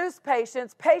produce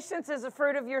patience. Patience is a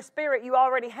fruit of your spirit. You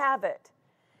already have it.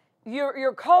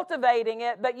 You're cultivating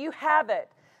it, but you have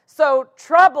it. So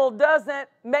trouble doesn't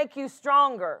make you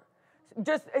stronger.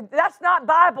 That's not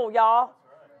Bible, y'all.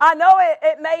 I know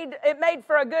it made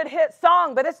for a good hit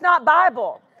song, but it's not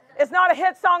Bible. It's not a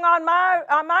hit song on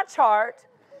my chart.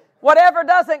 Whatever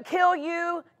doesn't kill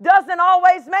you doesn't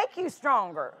always make you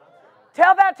stronger.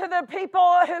 Tell that to the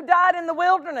people who died in the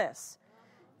wilderness,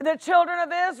 the children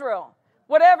of Israel.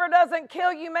 Whatever doesn't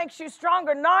kill you makes you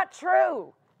stronger. Not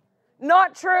true.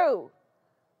 Not true.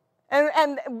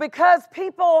 And because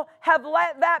people have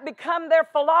let that become their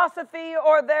philosophy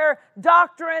or their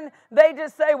doctrine, they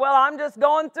just say, well, I'm just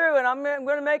going through and I'm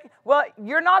going to make it. Well,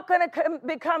 you're not going to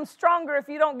become stronger if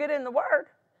you don't get in the Word.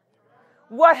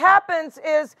 What happens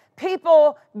is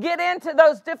people get into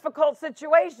those difficult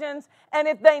situations, and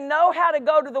if they know how to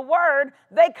go to the Word,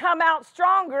 they come out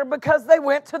stronger because they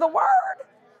went to the Word.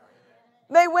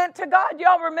 They went to God.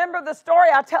 Y'all remember the story.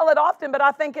 I tell it often, but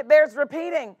I think it bears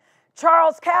repeating.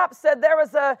 Charles Capps said there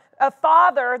was a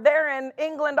father there in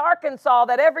England, Arkansas,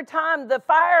 that every time the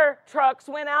fire trucks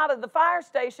went out of the fire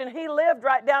station, he lived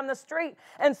right down the street.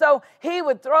 And so he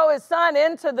would throw his son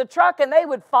into the truck, and they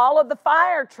would follow the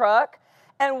fire truck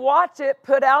and watch it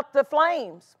put out the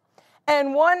flames.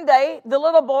 And one day, the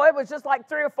little boy was just like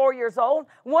 3 or 4 years old.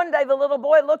 One day, the little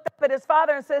boy looked up at his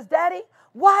father and says, Daddy,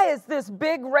 why is this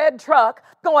big red truck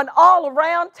going all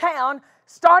around town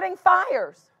starting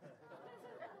fires?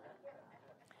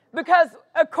 Because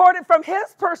according from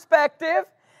his perspective,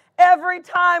 every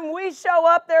time we show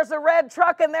up, there's a red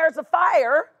truck and there's a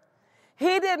fire.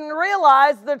 He didn't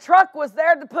realize the truck was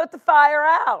there to put the fire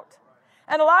out.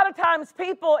 And a lot of times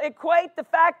people equate the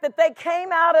fact that they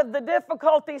came out of the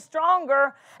difficulty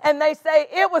stronger, and they say,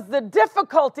 it was the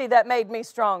difficulty that made me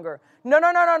stronger.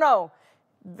 No.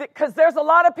 Because there's a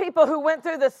lot of people who went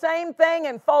through the same thing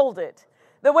and folded.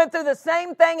 that went through the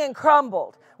same thing and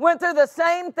crumbled, went through the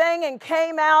same thing and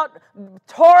came out,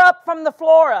 tore up from the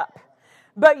floor up.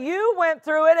 But you went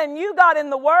through it and you got in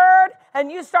the Word and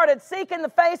you started seeking the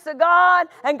face of God,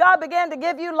 and God began to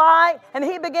give you light and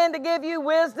He began to give you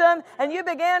wisdom, and you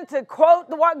began to quote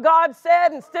what God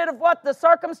said instead of what the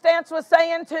circumstance was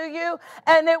saying to you,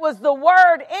 and it was the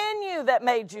Word in you that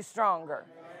made you stronger.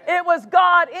 It was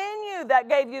God in you that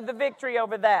gave you the victory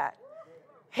over that.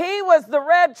 He was the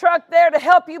red truck there to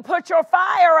help you put your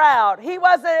fire out. It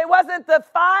wasn't the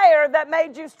fire that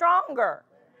made you stronger.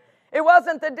 It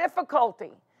wasn't the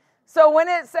difficulty. So when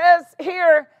it says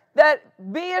here that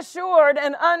be assured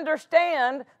and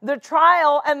understand the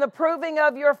trial and the proving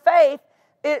of your faith,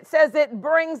 it says it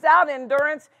brings out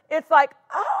endurance. It's like,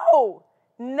 oh,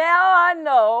 now I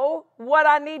know what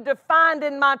I need to find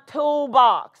in my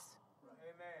toolbox.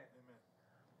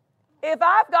 If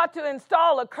I've got to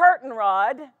install a curtain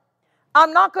rod,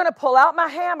 I'm not going to pull out my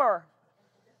hammer.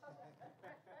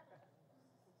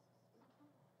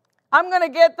 I'm going to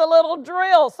get the little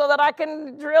drill so that I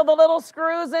can drill the little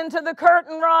screws into the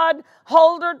curtain rod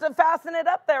holder to fasten it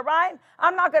up there, right?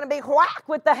 I'm not going to be whack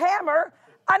with the hammer.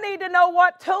 I need to know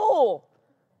what tool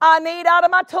I need out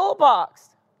of my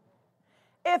toolbox.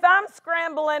 If I'm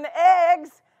scrambling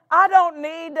eggs, I don't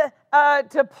need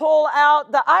to pull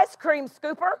out the ice cream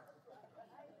scooper.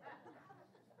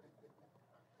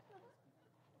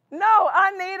 No,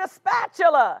 I need a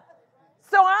spatula.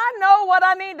 So I know what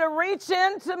I need to reach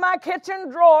into my kitchen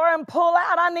drawer and pull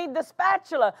out. I need the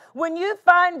spatula. When you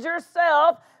find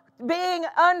yourself being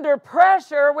under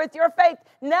pressure with your faith,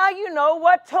 now you know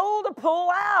what tool to pull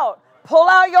out. Pull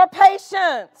out your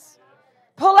patience.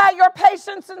 Pull out your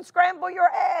patience and scramble your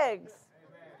eggs.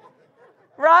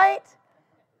 Right?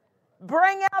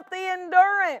 Bring out the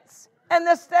endurance and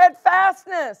the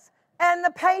steadfastness and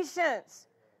the patience.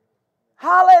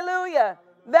 Hallelujah.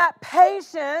 That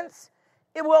patience,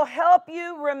 it will help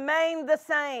you remain the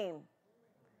same.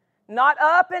 Not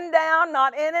up and down,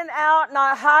 not in and out,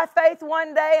 not high faith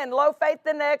one day and low faith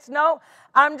the next. No,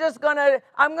 I'm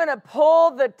gonna pull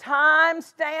the time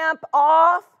stamp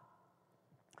off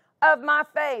of my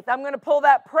faith. I'm going to pull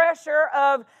that pressure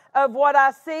of what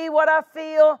I see, what I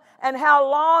feel, and how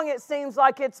long it seems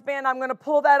like it's been. I'm going to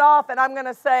pull that off, and I'm going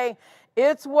to say,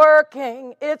 it's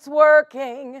working, it's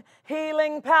working.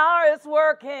 Healing power is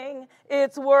working,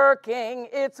 it's working,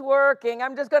 it's working.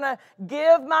 I'm just going to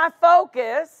give my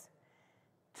focus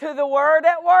to the Word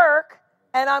at work,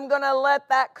 and I'm going to let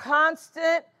that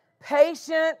constant,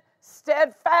 patient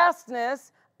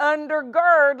steadfastness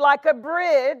undergird like a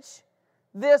bridge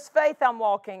this faith I'm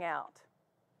walking out.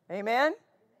 Amen?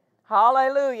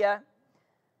 Hallelujah.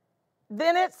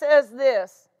 Then it says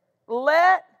this,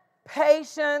 let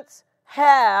patience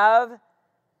have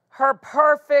her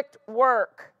perfect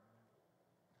work.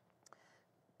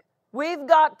 We've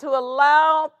got to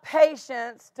allow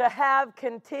patience to have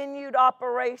continued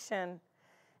operation,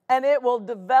 and it will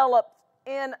develop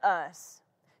in us.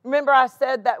 Remember, I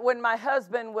said that when my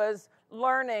husband was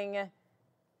learning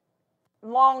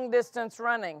long distance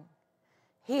running,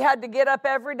 he had to get up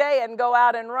every day and go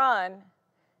out and run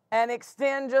and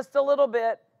extend just a little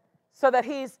bit so that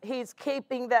he's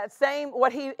keeping that same,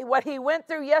 what he went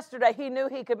through yesterday, he knew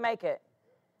he could make it.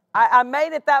 I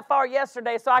made it that far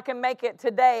yesterday, so I can make it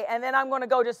today, and then I'm going to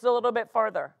go just a little bit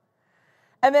further.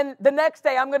 And then the next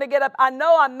day I'm going to get up. I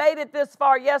know I made it this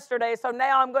far yesterday, so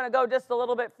now I'm going to go just a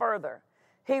little bit further.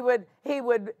 He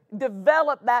would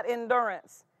develop that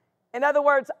endurance. In other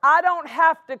words, I don't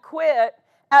have to quit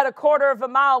at a quarter of a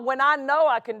mile when I know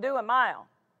I can do a mile.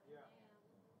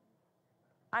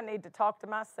 I need to talk to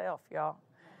myself, y'all.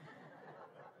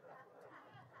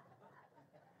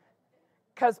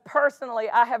 Because personally,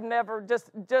 I have never,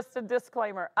 just a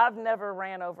disclaimer, I've never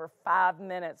ran over 5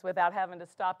 minutes without having to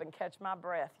stop and catch my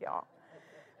breath, y'all.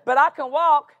 But I can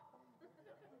walk.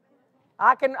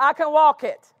 I can walk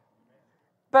it.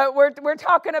 But we're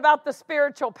talking about the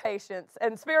spiritual patience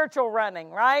and spiritual running,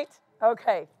 right?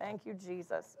 Okay, thank you,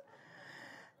 Jesus.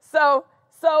 So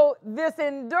this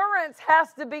endurance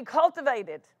has to be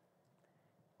cultivated.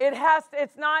 This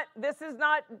is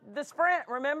not the sprint,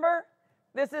 remember?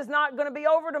 This is not going to be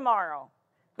over tomorrow.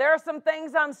 There are some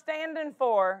things I'm standing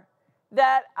for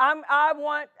that I'm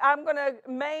going to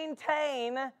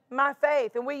maintain my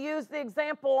faith. And we used the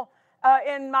example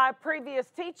in my previous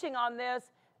teaching on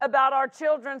this about our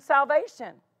children's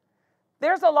salvation.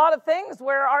 There's a lot of things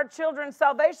where our children's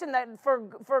salvation, that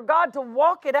for God to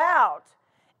walk it out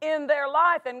in their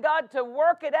life, and God to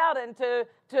work it out and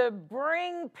to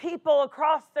bring people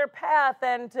across their path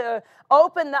and to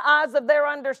open the eyes of their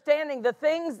understanding, the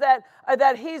things that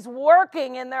He's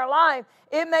working in their life.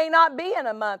 It may not be in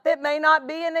a month. It may not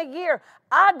be in a year.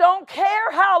 I don't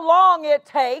care how long it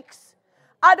takes.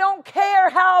 I don't care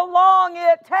how long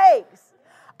it takes.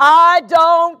 I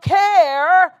don't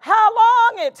care how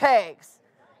long it takes.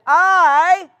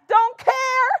 I don't care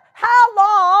how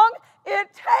long it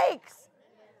takes.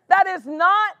 That is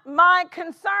not my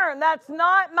concern. That's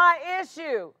not my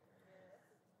issue.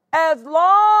 As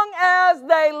long as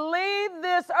they leave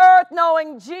this earth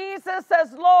knowing Jesus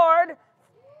as Lord,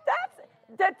 that's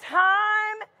the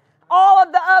time. All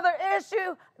of the other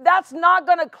issue, that's not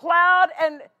going to cloud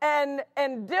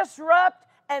and disrupt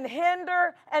and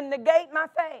hinder and negate my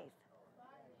faith.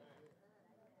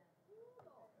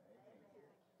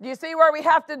 Do you see where we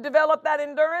have to develop that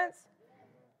endurance?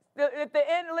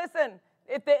 Listen,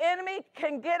 if the enemy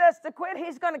can get us to quit,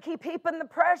 he's going to keep heaping the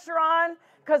pressure on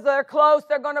because they're close,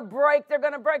 they're going to break.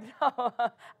 No,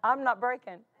 I'm not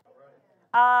breaking.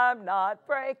 I'm not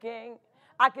breaking.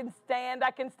 I can stand.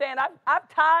 I've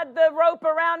tied the rope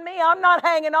around me. I'm not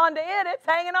hanging on to it. It's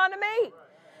hanging on to me.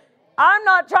 I'm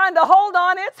not trying to hold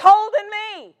on. It's holding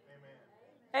me.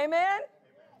 Amen?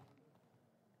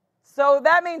 So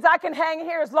that means I can hang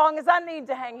here as long as I need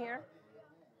to hang here.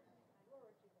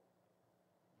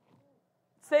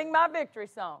 Sing my victory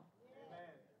song.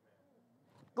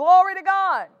 Glory to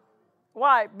God.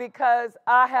 Why? Because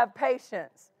I have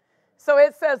patience. So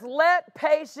it says, let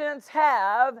patience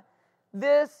have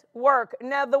this work.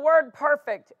 Now, the word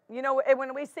perfect,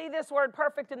 when we see this word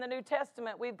perfect in the New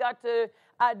Testament, we've got to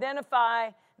identify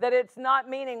that it's not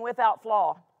meaning without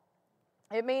flaw.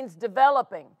 It means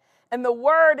developing. And the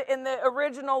word in the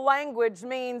original language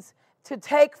means to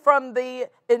take from the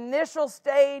initial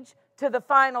stage to the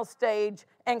final stage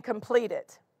and complete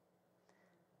it.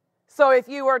 So if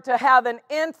you were to have an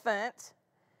infant,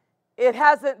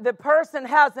 the person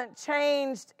hasn't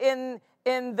changed in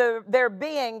their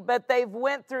being, but they've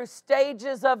went through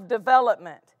stages of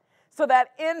development. So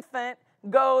that infant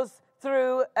goes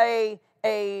through a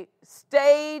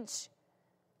stage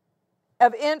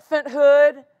of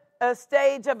infanthood, a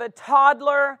stage of a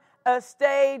toddler, a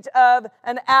stage of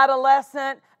an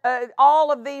adolescent.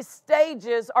 All of these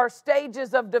stages are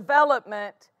stages of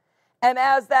development. And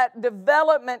as that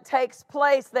development takes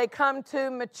place, they come to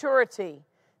maturity.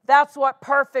 That's what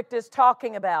perfect is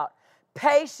talking about.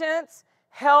 Patience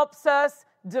helps us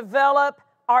develop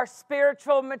our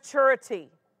spiritual maturity.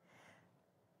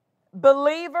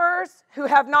 Believers who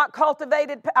have not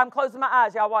cultivated, I'm closing my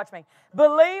eyes, y'all watch me.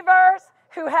 Believers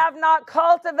who have not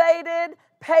cultivated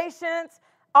patience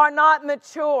are not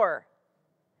mature.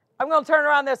 I'm going to turn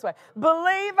around this way.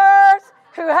 Believers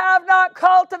who have not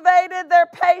cultivated their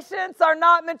patience are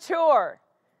not mature.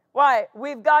 Why?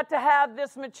 We've got to have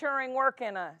this maturing work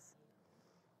in us.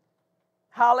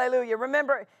 Hallelujah.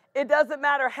 Remember, it doesn't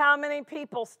matter how many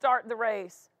people start the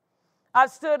race. I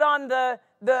stood on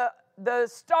the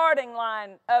starting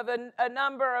line of a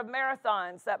number of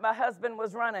marathons that my husband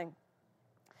was running.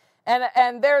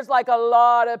 And there's like a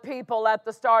lot of people at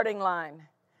the starting line,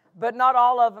 but not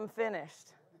all of them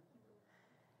finished.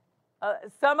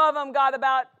 Some of them got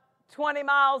about 20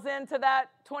 miles into that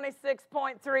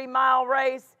 26.3 mile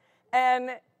race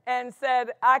and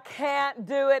said, I can't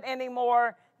do it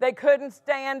anymore. They couldn't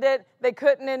stand it. They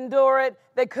couldn't endure it.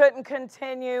 They couldn't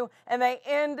continue. And they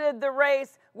ended the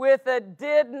race with a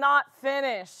did not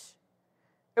finish.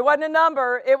 It wasn't a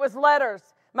number. It was letters.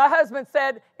 My husband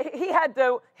said he had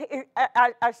to,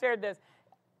 I shared this.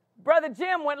 Brother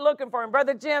Jim went looking for him.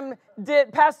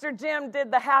 Pastor Jim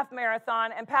did the half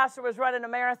marathon, and Pastor was running a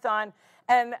marathon.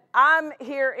 And I'm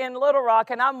here in Little Rock,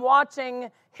 and I'm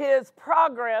watching his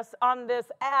progress on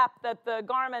this app that the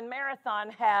Garmin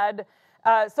Marathon had,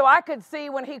 so I could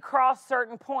see when he crossed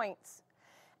certain points.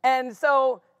 And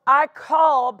so I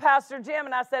called Pastor Jim,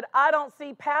 and I said, I don't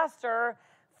see Pastor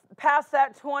past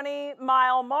that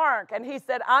 20-mile mark. And he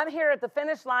said, I'm here at the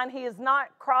finish line. He has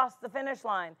not crossed the finish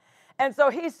line. And so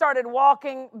he started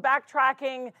walking,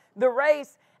 backtracking the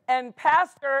race, and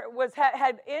Pastor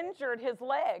had injured his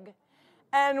leg.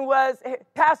 And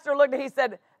Pastor looked at he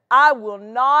said, I will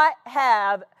not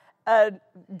have a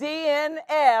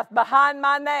DNF behind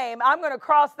my name. I'm going to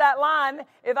cross that line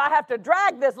if I have to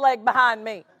drag this leg behind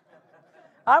me.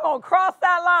 I'm going to cross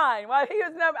that line. Well,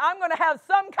 I'm going to have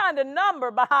some kind of number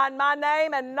behind my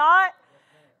name and not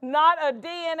a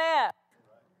DNF.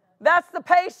 That's the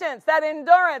patience, that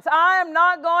endurance. I am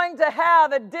not going to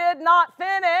have a did not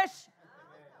finish.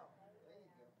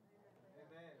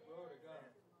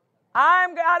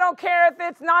 I don't care if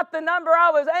it's not the number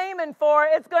I was aiming for.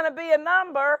 It's going to be a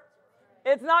number.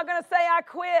 It's not going to say I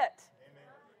quit.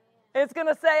 Amen. It's going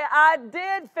to say I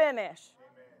did finish.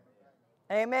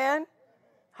 Amen. Amen.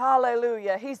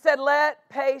 Hallelujah. He said, let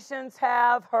patience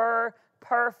have her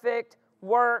perfect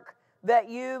work, that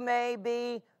you may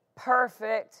be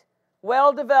perfect,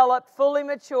 well developed, fully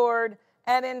matured,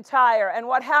 and entire. And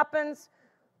what happens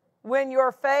when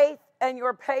your faith and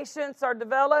your patience are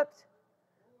developed?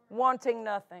 Wanting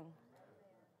nothing.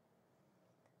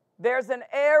 There's an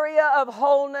area of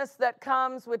wholeness that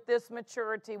comes with this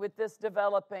maturity, with this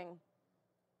developing,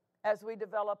 as we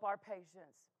develop our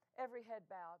patience. Every head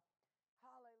bowed.